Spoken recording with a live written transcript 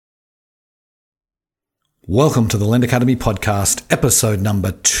Welcome to the Lend Academy podcast, episode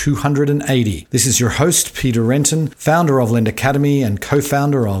number 280. This is your host, Peter Renton, founder of Lend Academy and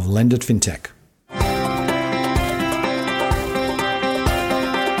co-founder of Lend It FinTech.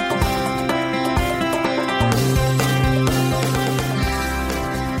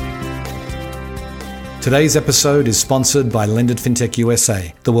 Today's episode is sponsored by Lend It FinTech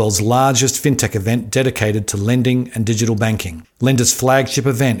USA, the world's largest fintech event dedicated to lending and digital banking. Lend It's flagship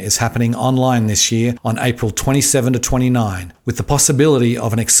event is happening online this year on April 27 to 29, with the possibility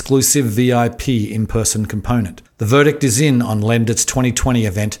of an exclusive VIP in-person component. The verdict is in on Lend It's 2020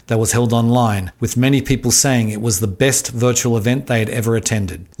 event that was held online, with many people saying it was the best virtual event they had ever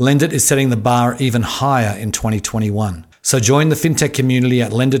attended. Lend It is setting the bar even higher in 2021. So join the fintech community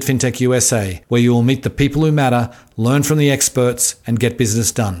at Lend It FinTech USA, where you will meet the people who matter, learn from the experts, and get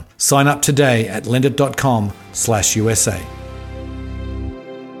business done. Sign up today at lendit.com/USA.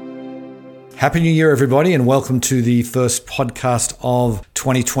 Happy New Year, everybody, and welcome to the first podcast of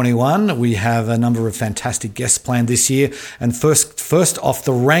 2021. We have a number of fantastic guests planned this year. And first off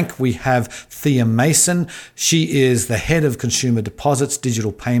the rank, we have Thea Mason. She is the head of consumer deposits,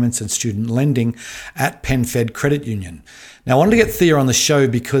 digital payments, and student lending at PenFed Credit Union. Now, I wanted to get Thea on the show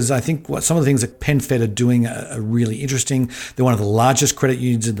because I think some of the things that PenFed are doing are really interesting. They're one of the largest credit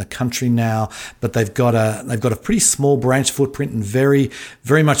unions in the country now, but they've got a pretty small branch footprint and very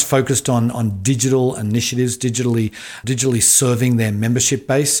much focused on digital initiatives, digitally serving their membership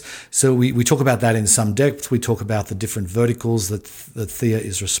base. So we talk about that in some depth. We talk about the different verticals that Thea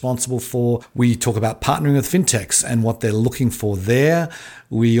is responsible for. We talk about partnering with fintechs and what they're looking for there.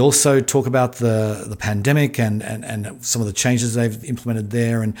 We also talk about the pandemic and some of the changes they've implemented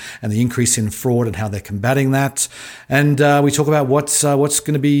there and the increase in fraud and how they're combating that. And we talk about what's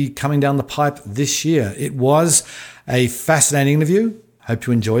going to be coming down the pipe this year. It was a fascinating interview. Hope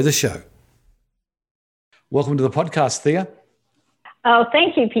you enjoy the show. Welcome to the podcast, Thea. Oh,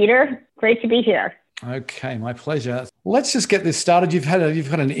 thank you, Peter. Great to be here. Okay, my pleasure. Let's just get this started. You've had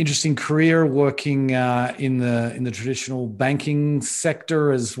an interesting career working in the traditional banking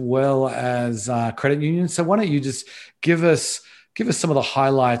sector as well as credit unions. So why don't you just give us some of the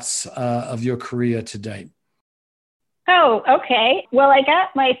highlights of your career to date? Oh, okay. Well, I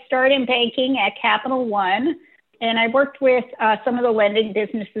got my start in banking at Capital One, and I worked with some of the lending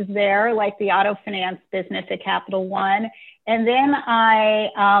businesses there, like the auto finance business at Capital One. And then I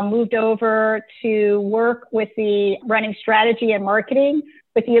moved over to work with the running strategy and marketing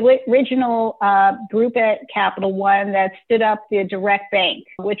with the original group at Capital One that stood up the direct bank,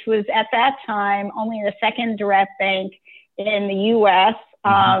 which was at that time only the second direct bank in the U.S.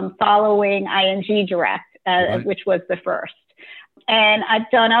 Following ING Direct, right, which was the first. And I've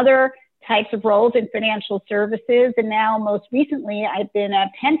done other types of roles in financial services. And now most recently, I've been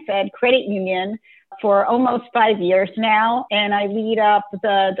at PenFed Credit Union for almost 5 years now, and I lead up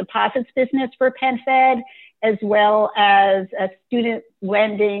the deposits business for PenFed, as well as a student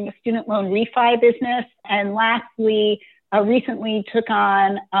loan refi business. And lastly, recently took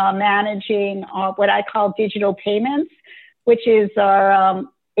on managing what I call digital payments, which is our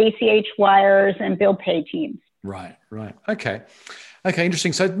ACH wires and bill pay teams. Right. Okay,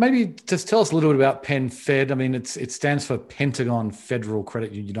 interesting. So maybe just tell us a little bit about PenFed. I mean, it stands for Pentagon Federal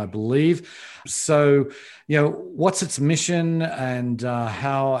Credit Union, I believe. So, what's its mission and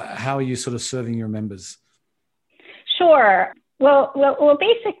how are you sort of serving your members? Sure. Well,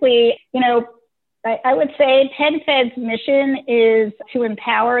 basically, I would say PenFed's mission is to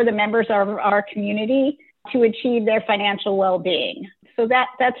empower the members of our community to achieve their financial well-being. So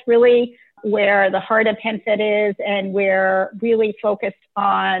that's really where the heart of PenFed is, and we're really focused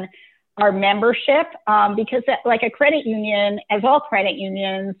on our membership because like a credit union, as all credit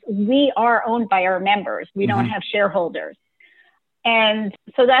unions, we are owned by our members. We don't have shareholders. And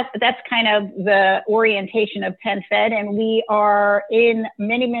so that's kind of the orientation of PenFed. And we are in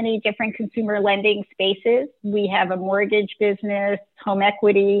many different consumer lending spaces. We have a mortgage business, home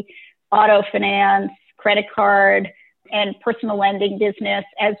equity, auto finance, credit card, and personal lending business,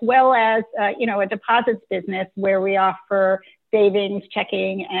 as well as, a deposits business where we offer savings,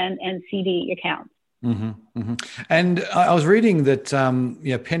 checking, and CD accounts. And I was reading that,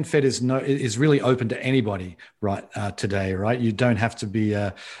 PenFed is really open to anybody today, right? You don't have to be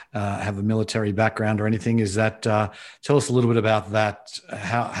have a military background or anything. Is that, tell us a little bit about that,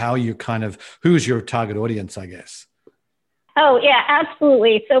 how you who's your target audience, I guess? Oh, yeah,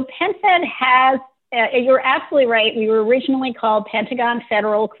 absolutely. So PenFed has, you're absolutely right. We were originally called Pentagon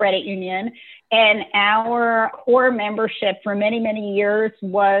Federal Credit Union, and our core membership for many years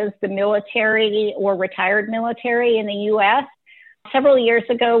was the military or retired military in the U.S. Several years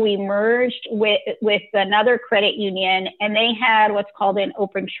ago, we merged with another credit union, and they had what's called an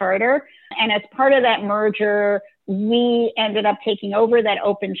open charter. And as part of that merger, we ended up taking over that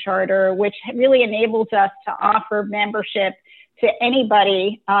open charter, which really enables us to offer membership to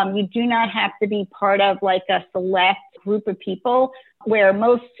anybody. You do not have to be part of like a select group of people, where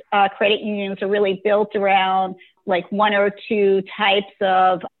most credit unions are really built around like one or two types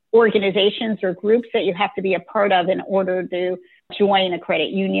of organizations or groups that you have to be a part of in order to join a credit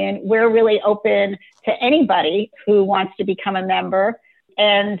union. We're really open to anybody who wants to become a member.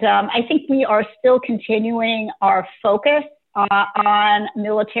 And I think we are still continuing our focus on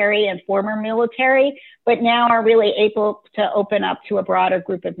military and former military, but now are really able to open up to a broader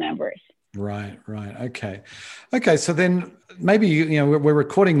group of members. Right. Okay. So then maybe, we're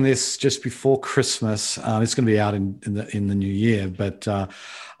recording this just before Christmas. It's going to be out in the new year, but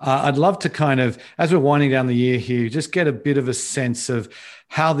I'd love to kind of, as we're winding down the year here, just get a bit of a sense of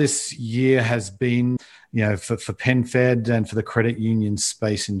how this year has been, for PenFed and for the credit union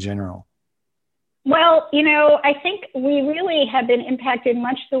space in general. Well, I think we really have been impacted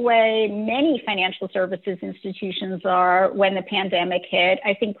much the way many financial services institutions are when the pandemic hit.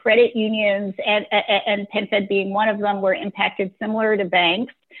 I think credit unions and PenFed being one of them were impacted similar to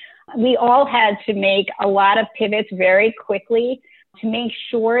banks. We all had to make a lot of pivots very quickly to make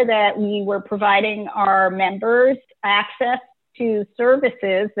sure that we were providing our members access to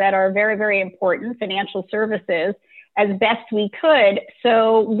services that are very, very important, financial services, as best we could.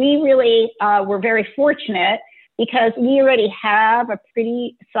 So we really were very fortunate because we already have a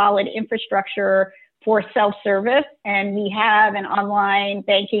pretty solid infrastructure for self-service, and we have an online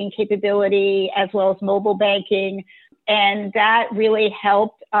banking capability as well as mobile banking. And that really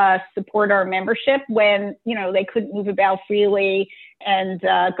helped support our membership when, they couldn't move about freely and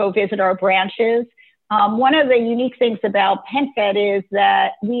go visit our branches. One of the unique things about PenFed is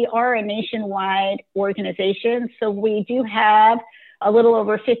that we are a nationwide organization. So we do have a little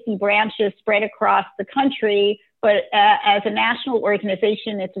over 50 branches spread across the country, but as a national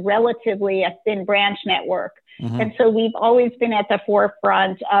organization, it's relatively a thin branch network. Mm-hmm. And so we've always been at the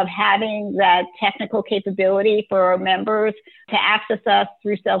forefront of having that technical capability for our members to access us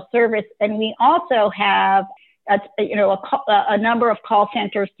through self-service. And we also have a number of call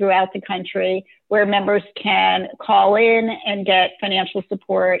centers throughout the country where members can call in and get financial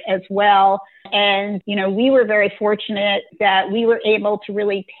support as well. And, we were very fortunate that we were able to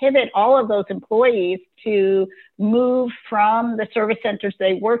really pivot all of those employees to move from the service centers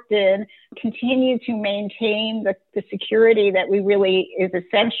they worked in, continue to maintain the security that we really is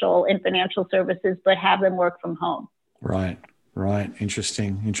essential in financial services, but have them work from home. Right.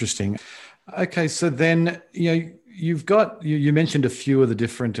 Interesting. Okay, so then you've got you mentioned a few of the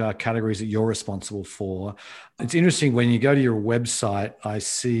different categories that you're responsible for. It's interesting when you go to your website, I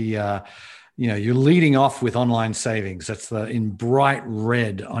see you're leading off with online savings. That's in bright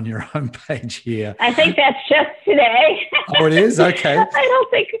red on your homepage here. I think that's just today. Oh, it is? Okay.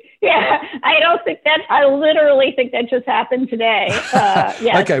 I literally think that just happened today.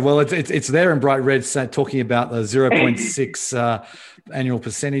 Yes. Okay, well, it's there in bright red, talking about the 0.6 annual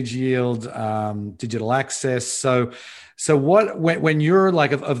percentage yield, digital access. So what when you're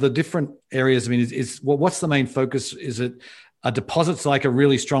like of the different areas? I mean, what's the main focus? Is it deposits like a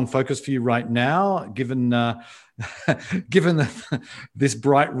really strong focus for you right now, given this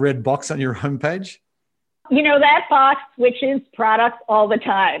bright red box on your homepage? That box switches products all the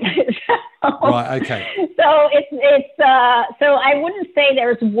time. Right. Okay. So so I wouldn't say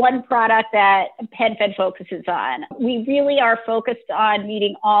there's one product that PenFed focuses on. We really are focused on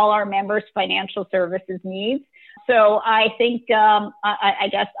meeting all our members' financial services needs. So I think, I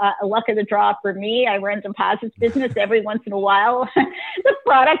guess, luck of the draw for me, I run deposits business every once in a while. The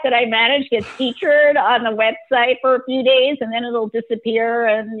product that I manage gets featured on the website for a few days, and then it'll disappear.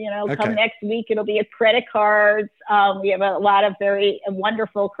 And, come next week, it'll be a credit cards. We have a lot of very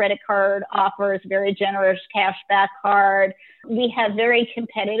wonderful credit card offers, very generous cashback card. We have very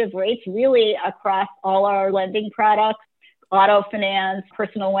competitive rates really across all our lending products. Auto finance,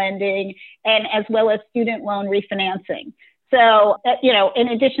 personal lending, and as well as student loan refinancing. So, in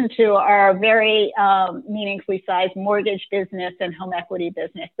addition to our very meaningfully sized mortgage business and home equity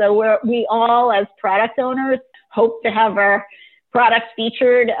business. So we all, as product owners, hope to have our products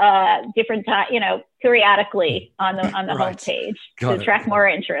featured periodically on the right. homepage to attract more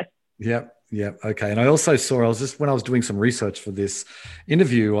interest. Yep. Okay. And I also saw, when I was doing some research for this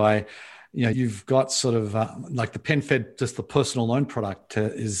interview, you've got sort of like the PenFed, just the personal loan product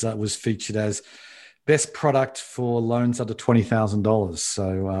was featured as best product for loans under $20,000.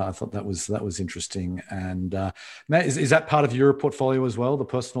 So I thought that was interesting. And Matt, is that part of your portfolio as well, the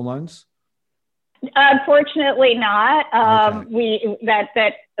personal loans? Unfortunately not. Okay.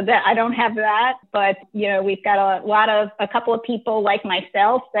 That I don't have that, but we've got a couple of people like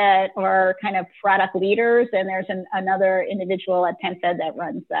myself that are kind of product leaders, and there's another individual at PenFed that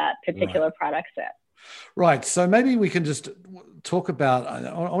runs that particular product set. Right. So maybe we can just talk about,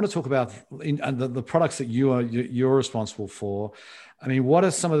 I want to talk about the products that you're responsible for. I mean, what are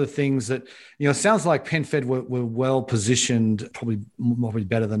some of the things that, it sounds like PenFed were well positioned, probably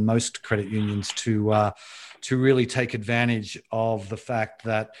better than most credit unions to really take advantage of the fact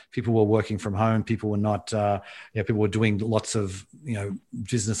that people were working from home. People were not, people were doing lots of,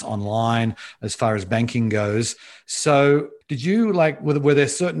 business online as far as banking goes. So did you were there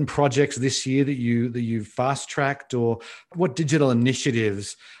certain projects this year that you fast tracked, or what digital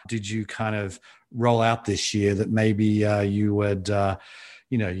initiatives did you kind of roll out this year that maybe you would,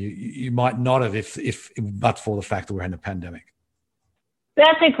 you might not have if but for the fact that we're in a pandemic?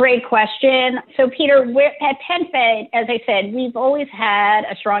 That's a great question. So, Peter, we're at PenFed, as I said, we've always had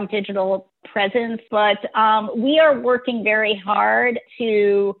a strong digital presence, but we are working very hard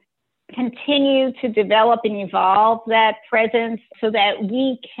to continue to develop and evolve that presence so that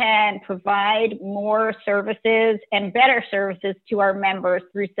we can provide more services and better services to our members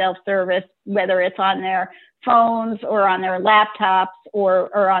through self-service, whether it's on their phones or on their laptops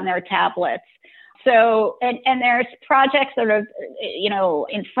or on their tablets. So, and there's projects that are,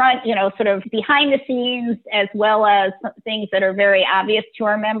 in front, sort of behind the scenes, as well as things that are very obvious to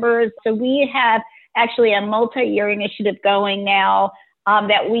our members. So we have actually a multi-year initiative going now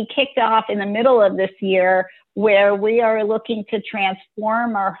that we kicked off in the middle of this year, where we are looking to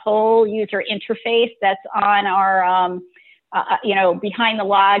transform our whole user interface that's on our, behind the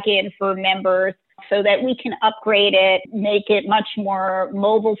login for members, so that we can upgrade it, make it much more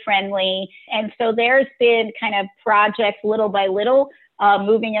mobile friendly. And so there's been kind of projects little by little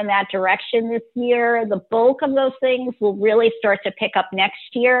moving in that direction this year. The bulk of those things will really start to pick up next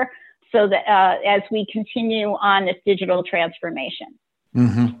year, so that as we continue on this digital transformation.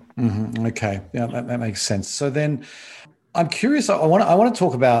 Mm-hmm, mm-hmm. Okay. Yeah, that makes sense. So then I'm curious. I want to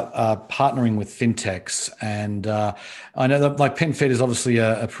talk about partnering with fintechs, and I know that PenFed is obviously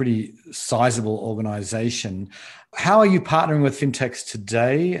a pretty sizable organization. How are you partnering with fintechs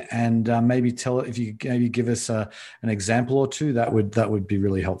today? And maybe if you maybe give us an example or two, that would be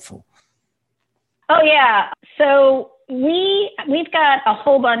really helpful. Oh yeah. So we've got a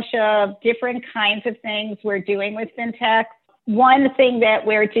whole bunch of different kinds of things we're doing with fintechs. One thing that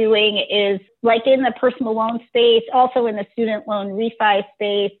we're doing is, like in the personal loan space, also in the student loan refi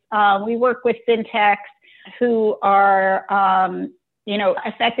space, we work with fintechs who are,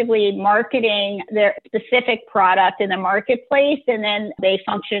 effectively marketing their specific product in the marketplace. And then they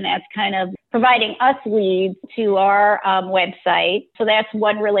function as kind of providing us leads to our website. So that's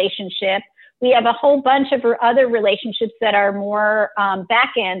one relationship. We have a whole bunch of other relationships that are more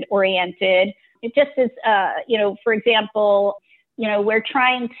back-end oriented. It just is, for example, we're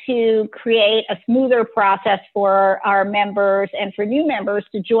trying to create a smoother process for our members and for new members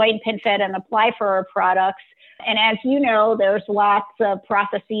to join PenFed and apply for our products. And as you know, there's lots of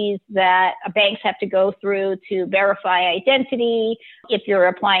processes that banks have to go through to verify identity. If you're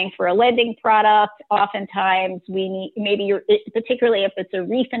applying for a lending product, oftentimes we need, particularly if it's a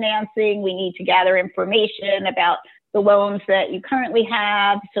refinancing, we need to gather information about the loans that you currently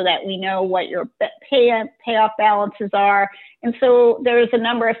have so that we know what your payoff balances are. And so there's a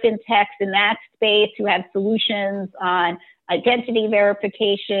number of fintechs in that space who have solutions on identity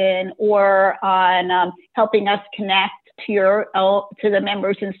verification or on helping us connect to the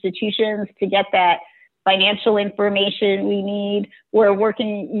members' institutions to get that financial information we need. We're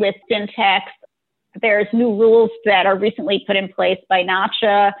working with fintechs. There's new rules that are recently put in place by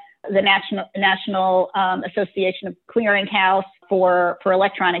NACHA, the National Association of Clearinghouse for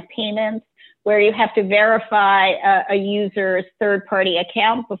electronic payments, where you have to verify a user's third-party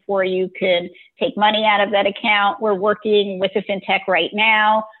account before you can take money out of that account. We're working with a fintech right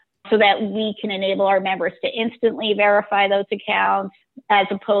now so that we can enable our members to instantly verify those accounts, as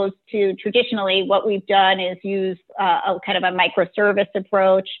opposed to traditionally what we've done is use a kind of a microservice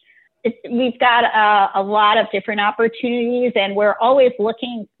approach. We've got a lot of different opportunities, and we're always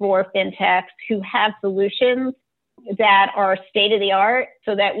looking for fintechs who have solutions that are state of the art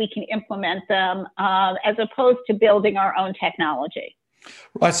so that we can implement them as opposed to building our own technology.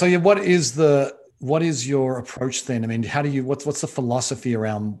 Right. So what is your approach then? I mean, what's the philosophy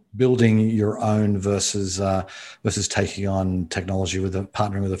around building your own versus taking on technology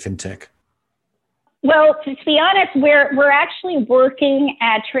partnering with a fintech? Well, to be honest, we're actually working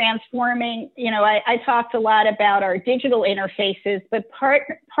at transforming. I talked a lot about our digital interfaces, but part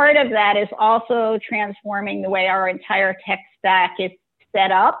of that is also transforming the way our entire tech stack is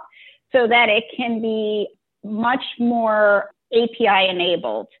set up so that it can be much more API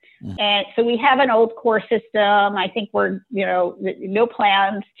enabled. And so we have an old core system. I think we're, no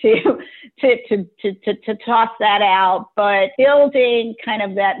plans to toss that out, but building kind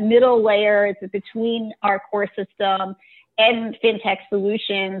of that middle layer between our core system and fintech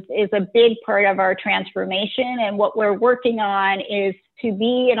solutions is a big part of our transformation. And what we're working on is to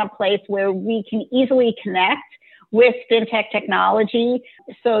be in a place where we can easily connect with fintech technology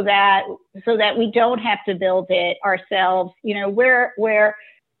so that we don't have to build it ourselves. Where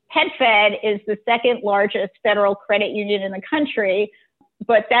PenFed is the second largest federal credit union in the country,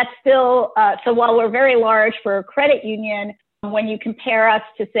 but that's still, so while we're very large for a credit union, when you compare us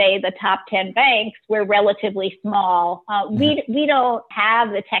to, say, the top 10 banks, we're relatively small. We don't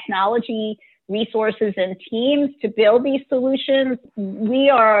have the technology resources and teams to build these solutions. We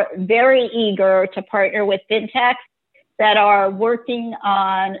are very eager to partner with fintechs that are working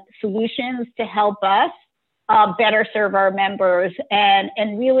on solutions to help us better serve our members and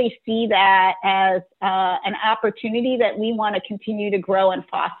really see that as an opportunity that we want to continue to grow and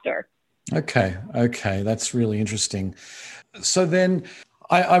foster. Okay. That's really interesting. So then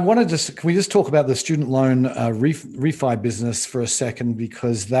I want to can we just talk about the student loan refi business for a second,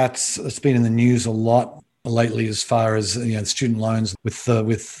 because it's been in the news a lot lately as far as student loans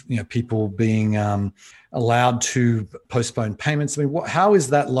with people being allowed to postpone payments. I mean, how is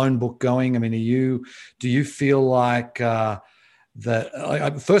that loan book going? I mean, do you feel like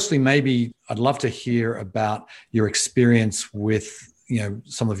that? Firstly, maybe I'd love to hear about your experience with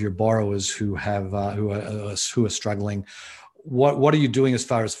some of your borrowers who are struggling. What are you doing as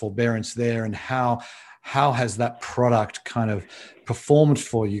far as forbearance there, and how has that product kind of performed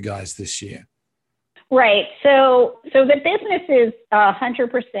for you guys this year? Right. So the business is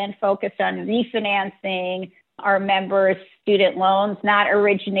 100% focused on refinancing our members' student loans, not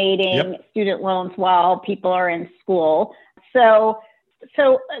originating student loans while people are in school. So it's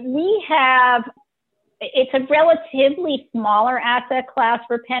a relatively smaller asset class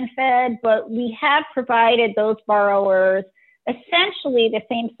for PenFed, but we have provided those borrowers essentially the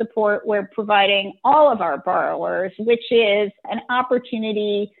same support we're providing all of our borrowers, which is an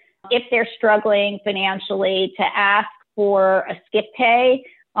opportunity, if they're struggling financially, to ask for a skip pay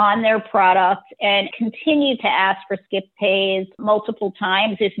on their product and continue to ask for skip pays multiple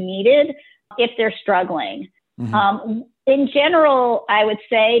times if needed, if they're struggling. Mm-hmm. In general, I would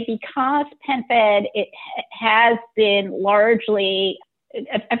say because PenFed has been largely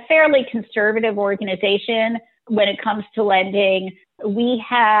a fairly conservative organization when it comes to lending, we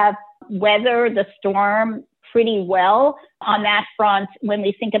have weathered the storm pretty well on that front when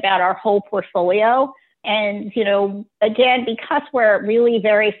we think about our whole portfolio. And, again, because we're really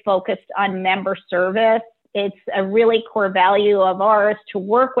very focused on member service, it's a really core value of ours to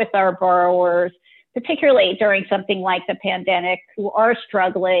work with our borrowers, particularly during something like the pandemic, who are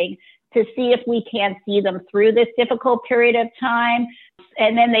struggling, to see if we can see them through this difficult period of time,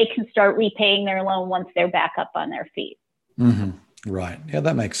 and then they can start repaying their loan once they're back up on their feet. Mm-hmm. Right. Yeah,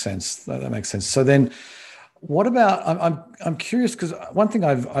 that makes sense. That makes sense. So then, what about? I'm curious, because one thing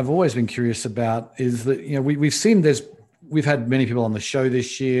I've always been curious about is that we've had many people on the show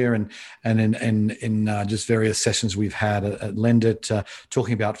this year, and in just various sessions we've had at Lendit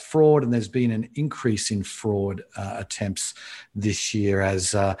talking about fraud, and there's been an increase in fraud attempts this year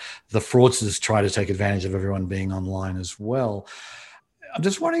as the fraudsters try to take advantage of everyone being online as well. I'm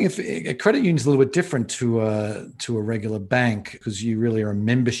just wondering if a credit union is a little bit different to a regular bank, because you really are a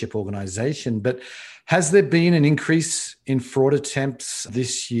membership organization. But has there been an increase in fraud attempts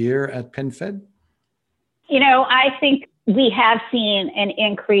this year at PenFed? I think we have seen an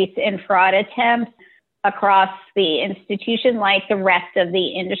increase in fraud attempts across the institution, like the rest of the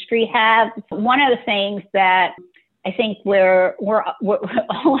industry have. One of the things that I think we're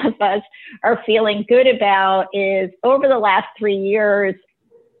all of us are feeling good about is over the last 3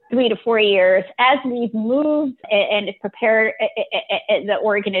 to 4 years, as we've moved and prepared the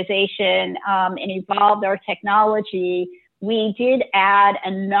organization and evolved our technology, we did add a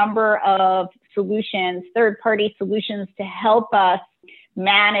number of solutions, third-party solutions, to help us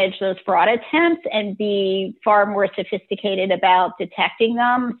manage those fraud attempts and be far more sophisticated about detecting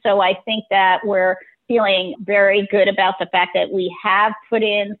them. So I think that we're feeling very good about the fact that we have put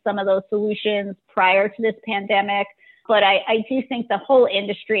in some of those solutions prior to this pandemic. But I do think the whole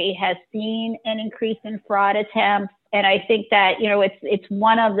industry has seen an increase in fraud attempts. And I think that, it's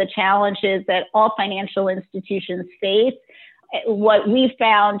one of the challenges that all financial institutions face. What we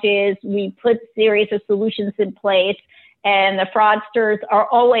found is we put a series of solutions in place, and the fraudsters are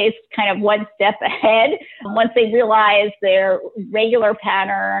always kind of one step ahead. Once they realize their regular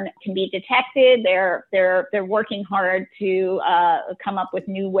pattern can be detected, they're working hard to come up with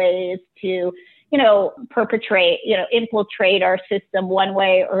new ways to infiltrate our system one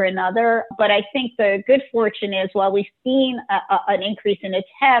way or another. But I think the good fortune is, while we've seen an increase in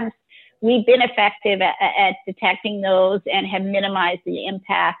attempts, we've been effective at detecting those and have minimized the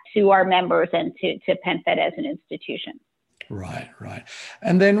impact to our members and to PenFed as an institution. Right.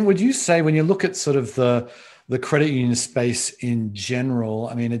 And then would you say, when you look at sort of the credit union space in general,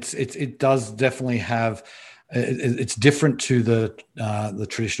 I mean, it does definitely have, it's different to the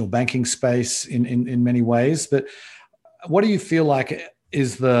traditional banking space in many ways. But what do you feel like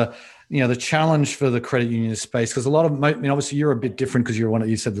is the challenge for the credit union space? Because obviously you're a bit different because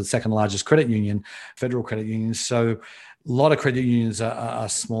you said the second largest credit union, federal credit union. So a lot of credit unions are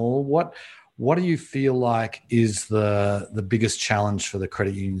small. What do you feel like is the biggest challenge for the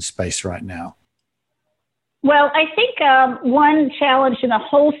credit union space right now? Well, I think one challenge in the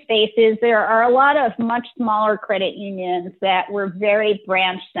whole space is there are a lot of much smaller credit unions that were very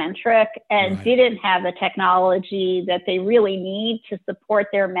branch-centric and didn't have the technology that they really need to support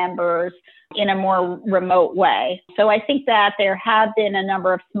their members in a more remote way. So I think that there have been a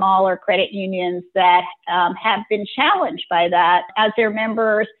number of smaller credit unions that have been challenged by that, as their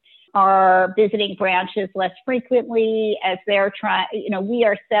members are visiting branches less frequently, as they're trying, we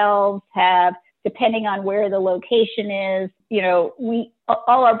ourselves have, depending on where the location is,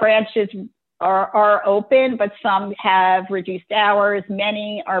 all our branches are open, but some have reduced hours.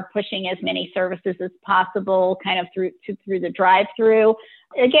 Many are pushing as many services as possible, kind of through the drive-through,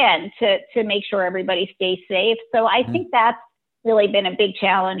 again, to make sure everybody stays safe. So I think that's really been a big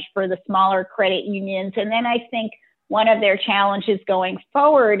challenge for the smaller credit unions. And then I think one of their challenges going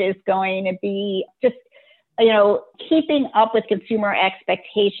forward is going to be just keeping up with consumer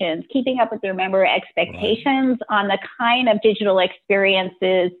expectations, keeping up with their member expectations on the kind of digital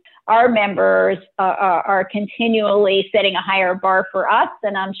experiences our members are continually setting a higher bar for us.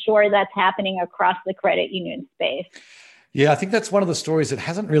 And I'm sure that's happening across the credit union space. Yeah, I think that's one of the stories that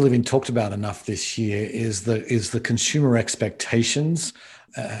hasn't really been talked about enough this year is the consumer expectations.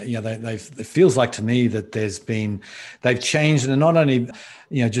 It feels like to me that they've changed, and not only,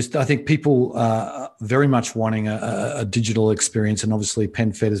 I think people are very much wanting a digital experience, and obviously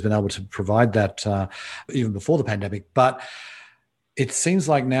PenFed has been able to provide that even before the pandemic. But it seems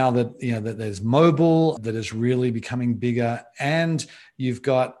like now that that there's mobile that is really becoming bigger, and you've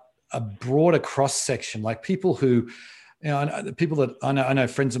got a broader cross section, like people who. People that I know,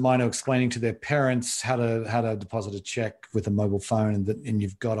 friends of mine are explaining to their parents how to deposit a check with a mobile phone, and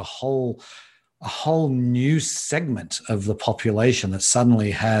you've got a whole new segment of the population that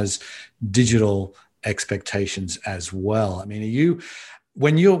suddenly has digital expectations as well. I mean,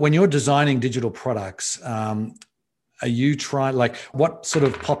 when you're designing digital products, are you trying, like, what sort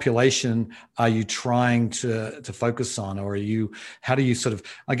of population are you trying to focus on, or how do you sort of?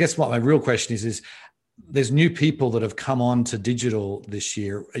 I guess what my real question is there's new people that have come on to digital this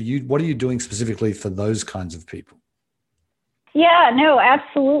year. What are you doing specifically for those kinds of people? Yeah, no,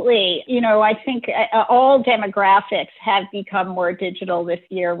 absolutely. I think all demographics have become more digital this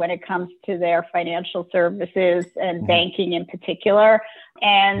year when it comes to their financial services and banking in particular.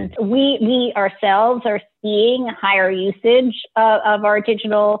 And we ourselves are seeing higher usage of our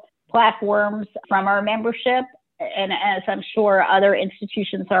digital platforms from our membership, and as I'm sure other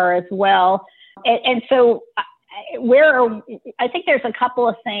institutions are as well. And so I think there's a couple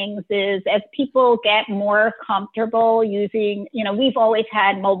of things is, as people get more comfortable using, we've always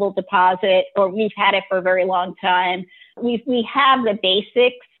had mobile deposit, or we've had it for a very long time. We have the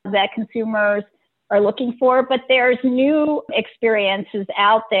basics that consumers are looking for, but there's new experiences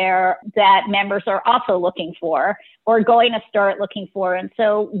out there that members are also looking for or going to start looking for. And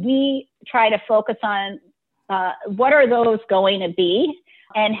so we try to focus on what are those going to be?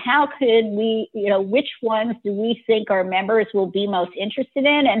 And how could we, which ones do we think our members will be most interested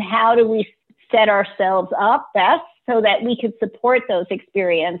in? And how do we set ourselves up best so that we can support those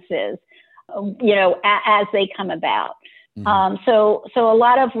experiences, as they come about? So a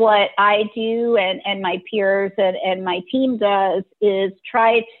lot of what I do and my peers and my team does is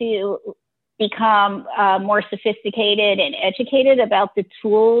try to become more sophisticated and educated about the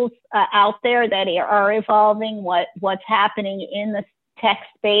tools out there that are evolving, what's happening in the tech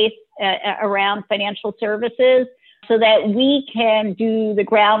space around financial services, so that we can do the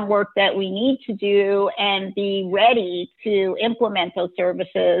groundwork that we need to do and be ready to implement those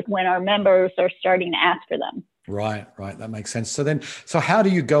services when our members are starting to ask for them. Right. That makes sense. So how do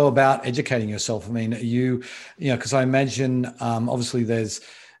you go about educating yourself? I mean, because I imagine, obviously there's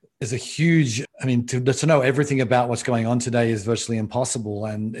a huge, to know everything about what's going on today is virtually impossible.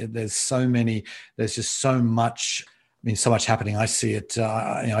 And there's just so much, so much happening. I see it,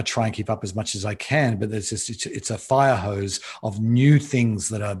 I try and keep up as much as I can, but it's a fire hose of new things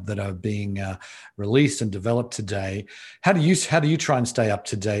that are being released and developed today. How do you try and stay up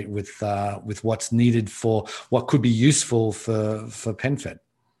to date with what's needed for what could be useful for PenFed?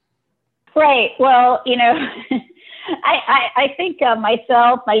 Right. Well, I think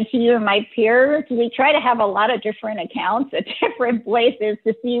myself, my team, and my peers, we try to have a lot of different accounts at different places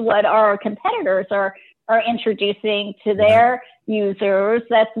to see what our competitors are introducing to their users.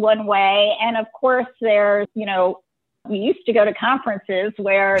 That's one way. And of course, there's, we used to go to conferences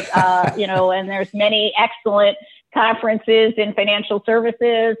where, and there's many excellent conferences in financial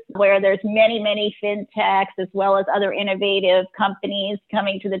services where there's many fintechs as well as other innovative companies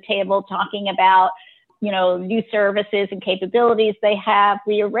coming to the table talking about, new services and capabilities they have.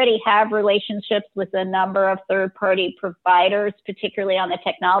 We already have relationships with a number of third-party providers, particularly on the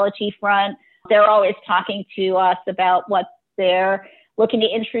technology front. They're always talking to us about what they're looking to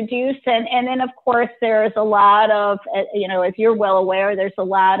introduce. And then, of course, there's a lot of, as you're well aware, there's a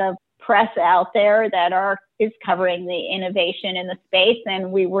lot of press out there that is covering the innovation in the space.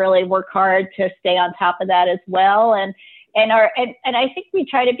 And we really work hard to stay on top of that as well. And I think we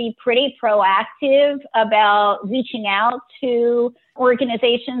try to be pretty proactive about reaching out to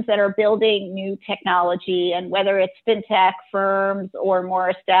organizations that are building new technology, and whether it's fintech firms or more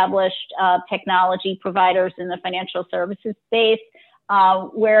established technology providers in the financial services space,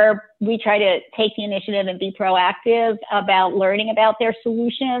 where we try to take the initiative and be proactive about learning about their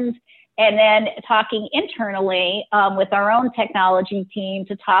solutions, and then talking internally with our own technology team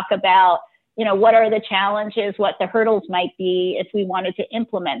to talk about what are the challenges, what the hurdles might be if we wanted to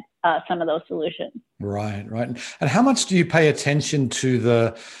implement some of those solutions. Right. And how much do you pay attention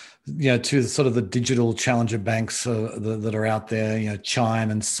to to sort of the digital challenger banks that are out there, Chime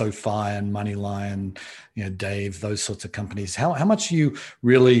and SoFi and MoneyLion, Dave, those sorts of companies? How much are you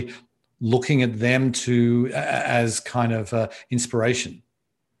really looking at them as kind of inspiration?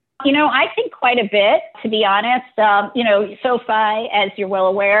 I think quite a bit, to be honest. SoFi, as you're well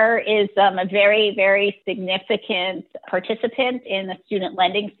aware, is a very, very significant participant in the student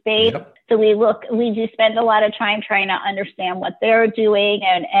lending space. Yep. So we do spend a lot of time trying to understand what they're doing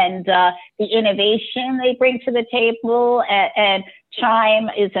and the innovation they bring to the table. And Chime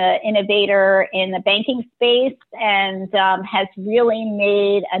is an innovator in the banking space and has really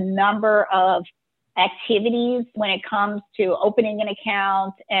made a number of activities when it comes to opening an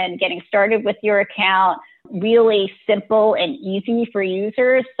account and getting started with your account really simple and easy for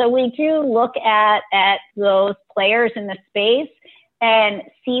users. So we do look at those players in the space and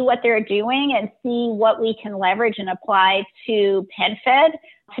see what they're doing and see what we can leverage and apply to PenFed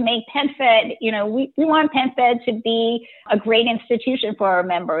to make PenFed, we want PenFed to be a great institution for our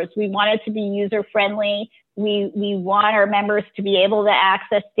members. We want it to be user friendly. We want our members to be able to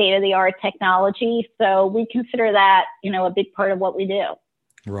access state-of-the-art technology. So we consider that, a big part of what we do.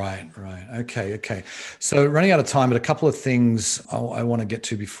 Right. Okay. So running out of time, but a couple of things I want to get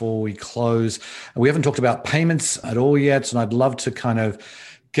to before we close. We haven't talked about payments at all yet, and I'd love to kind of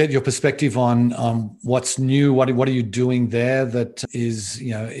get your perspective on what's new. What are you doing there that is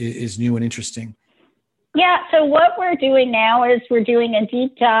new and interesting? Yeah, so what we're doing now is we're doing a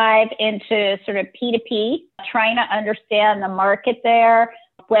deep dive into sort of P2P, trying to understand the market there,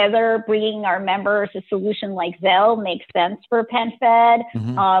 whether bringing our members a solution like Zelle makes sense for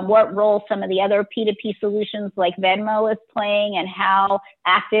PenFed, what role some of the other P2P solutions like Venmo is playing, and how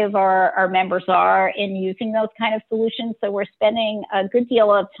active our members are in using those kind of solutions. So we're spending a good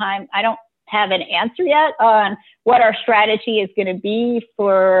deal of time. I don't have an answer yet on what our strategy is going to be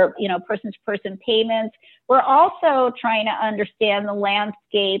for, person-to-person payments. We're also trying to understand the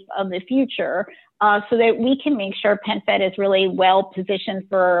landscape of the future so that we can make sure PenFed is really well positioned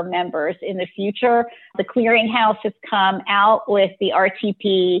for our members in the future. The clearinghouse has come out with the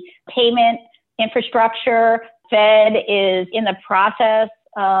RTP payment infrastructure. Fed is in the process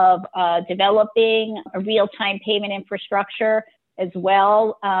of developing a real-time payment infrastructure as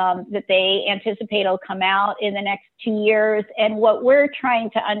well, that they anticipate will come out in the next 2 years. And what we're trying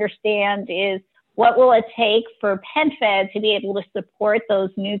to understand is what will it take for PenFed to be able to support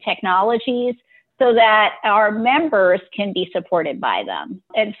those new technologies so that our members can be supported by them.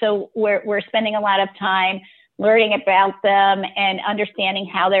 And so we're spending a lot of time learning about them and understanding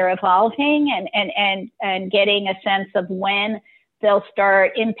how they're evolving and getting a sense of when they'll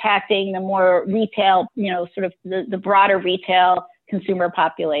start impacting the more retail, sort of the broader retail consumer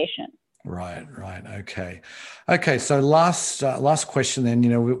population. Right. Okay. So last question then.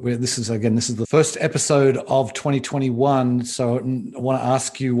 This is the first episode of 2021. So I want to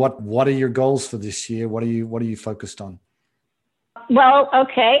ask you what are your goals for this year? What are you focused on? Well,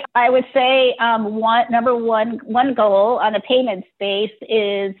 okay. I would say one goal on the payment space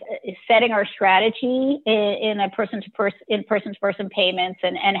is setting our strategy in person-to-person payments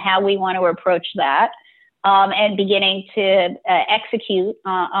and how we want to approach that, and beginning to execute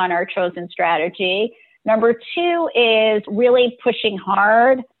on our chosen strategy. Number two is really pushing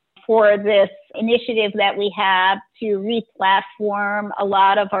hard for this initiative that we have to re-platform a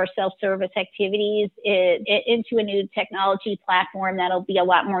lot of our self-service activities into a new technology platform that'll be a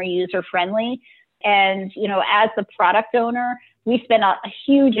lot more user-friendly. And, as the product owner, we spend a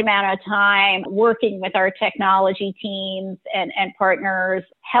huge amount of time working with our technology teams and partners,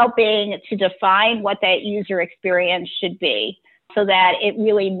 helping to define what that user experience should be so that it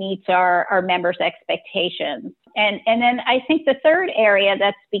really meets our members' expectations. And then I think the third area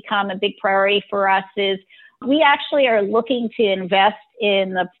that's become a big priority for us is we actually are looking to invest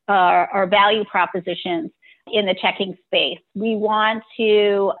in our value propositions in the checking space. We want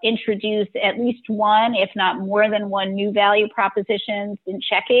to introduce at least one, if not more than one, new value propositions in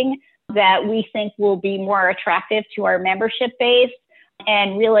checking that we think will be more attractive to our membership base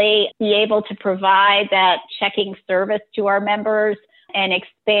and really be able to provide that checking service to our members and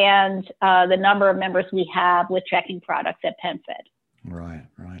expand the number of members we have with checking products at PenFed. Right.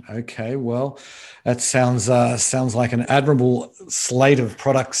 Okay. Well, that sounds like an admirable slate of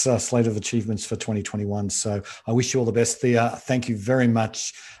products, slate of achievements for 2021. So I wish you all the best, Thea. Thank you very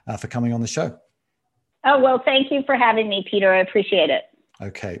much for coming on the show. Oh, well, thank you for having me, Peter. I appreciate it.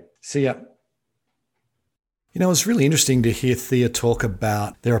 Okay. See ya. It's really interesting to hear Thea talk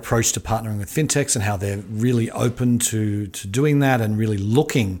about their approach to partnering with fintechs and how they're really open to doing that and really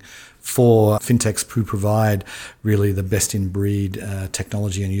looking for fintechs who provide really the best in breed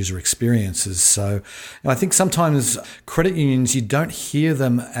technology and user experiences. So I think sometimes credit unions, you don't hear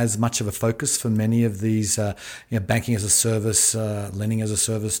them as much of a focus for many of these banking as a service, lending as a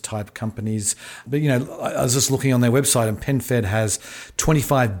service type companies. But, I was just looking on their website and PenFed has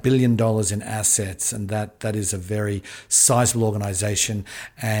 $25 billion in assets, and that is a very sizable organization.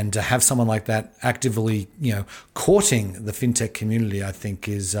 And to have someone like that actively, courting the fintech community, I think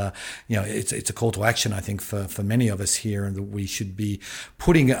is it's a call to action, I think, for many of us here, and that we should be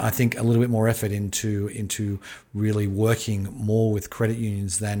putting, I think, a little bit more effort into really working more with credit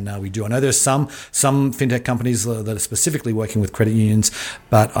unions than we do. I know there's some fintech companies that are specifically working with credit unions,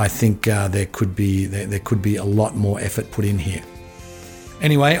 but I think there could be a lot more effort put in here.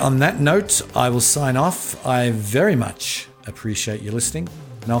 Anyway, on that note, I will sign off. I very much appreciate you listening,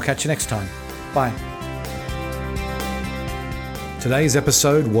 and I'll catch you next time. Bye. Today's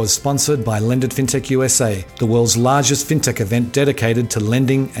episode was sponsored by Lendit FinTech USA, the world's largest fintech event dedicated to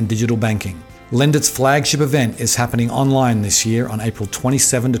lending and digital banking. Lendit's flagship event is happening online this year on April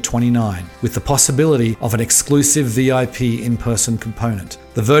 27 to 29, with the possibility of an exclusive VIP in-person component.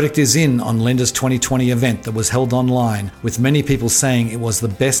 The verdict is in on Lendit's 2020 event that was held online, with many people saying it was the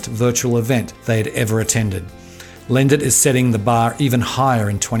best virtual event they had ever attended. Lendit is setting the bar even higher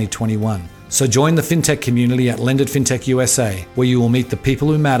in 2021. So join the fintech community at Lendit FinTech USA, where you will meet the people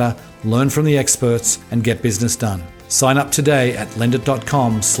who matter, learn from the experts, and get business done. Sign up today at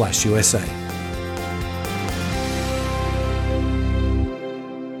lendit.com/USA.